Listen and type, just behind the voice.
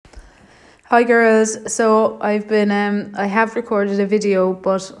Hi girls, so I have recorded a video,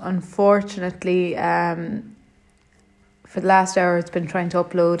 but unfortunately for the last hour it's been trying to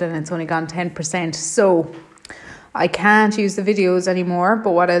upload and it's only gone 10%, so I can't use the videos anymore.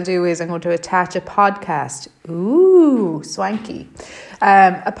 But what I'll do is I'm going to attach a podcast. Ooh, swanky.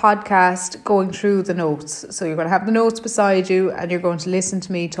 A podcast going through the notes. So you're going to have the notes beside you and you're going to listen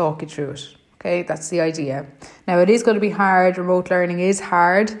to me talk you through it. Okay, that's the idea. Now it is going to be hard. Remote learning is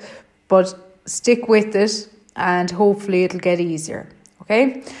hard, but stick with it and hopefully it'll get easier.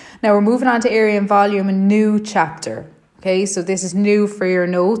 Okay, now we're moving on to area and volume, a new chapter. Okay, so this is new for your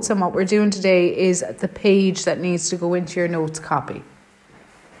notes, and what we're doing today is the page that needs to go into your notes copy.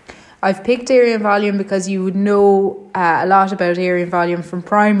 I've picked area and volume because you would know a lot about area and volume from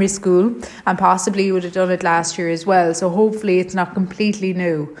primary school, and possibly you would have done it last year as well. So hopefully it's not completely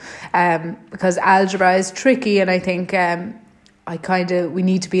new, because algebra is tricky, and I think we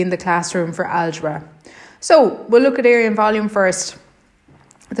need to be in the classroom for algebra. So we'll look at area and volume first.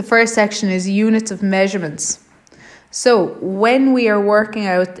 The first section is units of measurements. So when we are working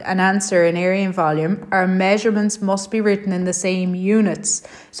out an answer in area and volume, our measurements must be written in the same units.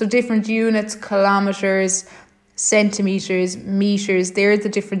 So different units, kilometres, centimetres, metres, they're the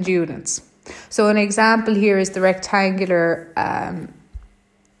different units. So an example here is the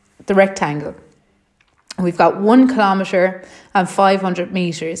rectangle. We've got 1 kilometre and 500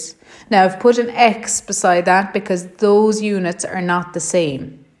 metres. Now I've put an X beside that because those units are not the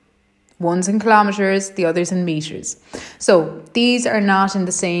same. One's in kilometres, the other's in metres. So these are not in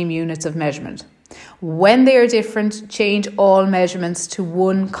the same units of measurement. When they are different, change all measurements to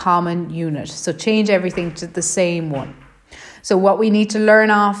one common unit. So change everything to the same one. So what we need to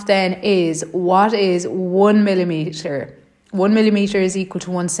learn off then is, what is 1 millimetre? 1 millimetre is equal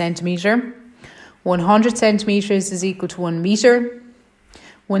to 1 centimetre. 100 centimetres is equal to 1 metre.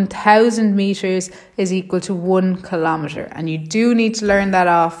 1,000 metres is equal to 1 kilometre. And you do need to learn that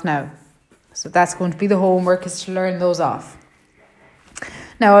off now. So that's going to be the homework, is to learn those off.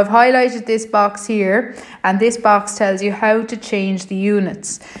 Now I've highlighted this box here, and this box tells you how to change the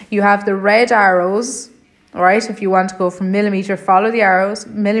units. You have the red arrows, all right? If you want to go from millimetre, follow the arrows.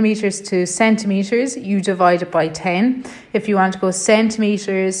 Millimetres to centimetres, you divide it by 10. If you want to go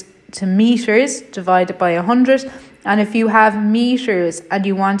centimetres to metres, divide it by 100. And if you have metres and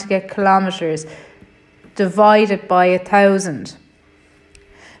you want to get kilometres, divide it by 1,000.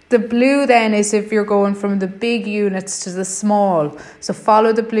 The blue then is if you're going from the big units to the small. So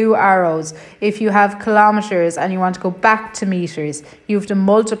follow the blue arrows. If you have kilometres and you want to go back to metres, you have to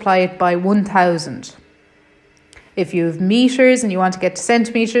multiply it by 1,000. If you have metres and you want to get to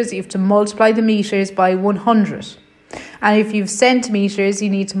centimetres, you have to multiply the metres by 100. And if you have centimetres, you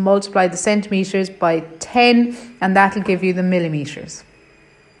need to multiply the centimetres by 10, and that'll give you the millimetres.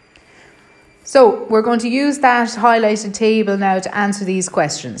 So we're going to use that highlighted table now to answer these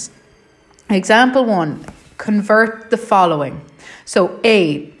questions. Example 1, convert the following. So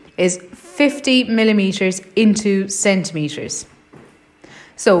A is 50 millimetres into centimetres.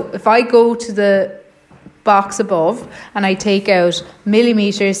 So if I go to the box above and I take out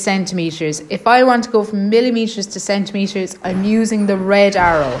millimetres, centimetres. If I want to go from millimetres to centimetres, I'm using the red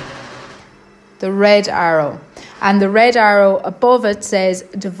arrow. The red arrow. And the red arrow above it says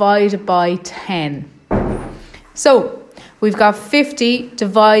divided by 10. So we've got 50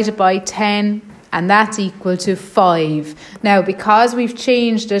 divided by 10, and that's equal to 5. Now, because we've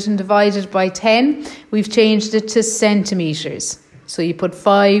changed it and divided by 10, we've changed it to centimetres. So you put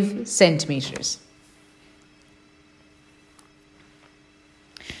 5 centimetres.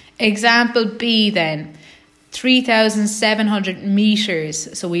 Example B then, 3,700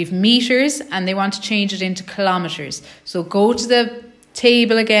 metres. So we've metres and they want to change it into kilometres. So go to the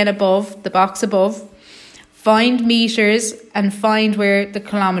table again above, the box above, find metres and find where the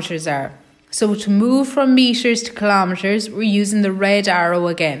kilometres are. So to move from metres to kilometres, we're using the red arrow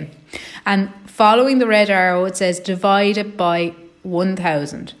again. And following the red arrow, it says divide it by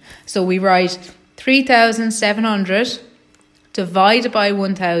 1,000. So we write 3,700 divided by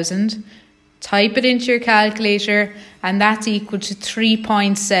 1,000, type it into your calculator, and that's equal to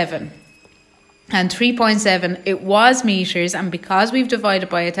 3.7. And 3.7, it was metres, and because we've divided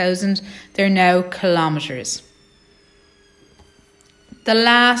by 1,000, they're now kilometres. The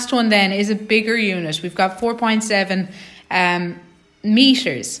last one then is a bigger unit. We've got 4.7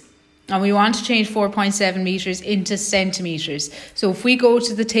 metres, and we want to change 4.7 metres into centimetres. So if we go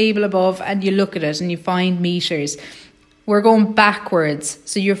to the table above and you look at it and you find metres, we're going backwards.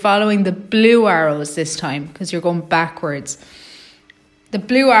 So you're following the blue arrows this time because you're going backwards. The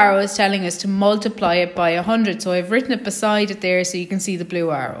blue arrow is telling us to multiply it by 100. So I've written it beside it there so you can see the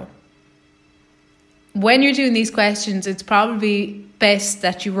blue arrow. when you're doing these questions, it's probably best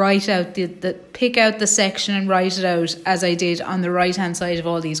that you write out pick out the section and write it out as I did on the right hand side of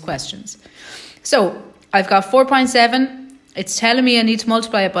all these questions. So I've got 4.7. It's telling me I need to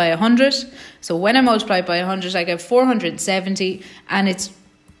multiply it by 100. So when I multiply it by 100, I get 470, and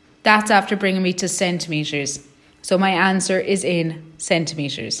that's after bringing me to centimetres. So my answer is in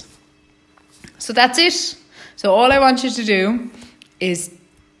centimetres. So that's it. So all I want you to do is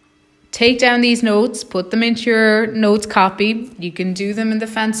take down these notes, put them into your notes copy. You can do them in the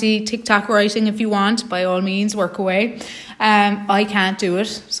fancy TikTok writing if you want. By all means, work away. I can't do it,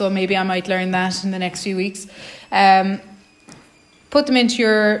 so maybe I might learn that in the next few weeks. Put them into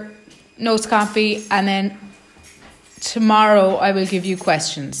your notes copy, and then tomorrow I will give you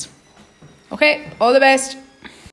questions. Okay, all the best.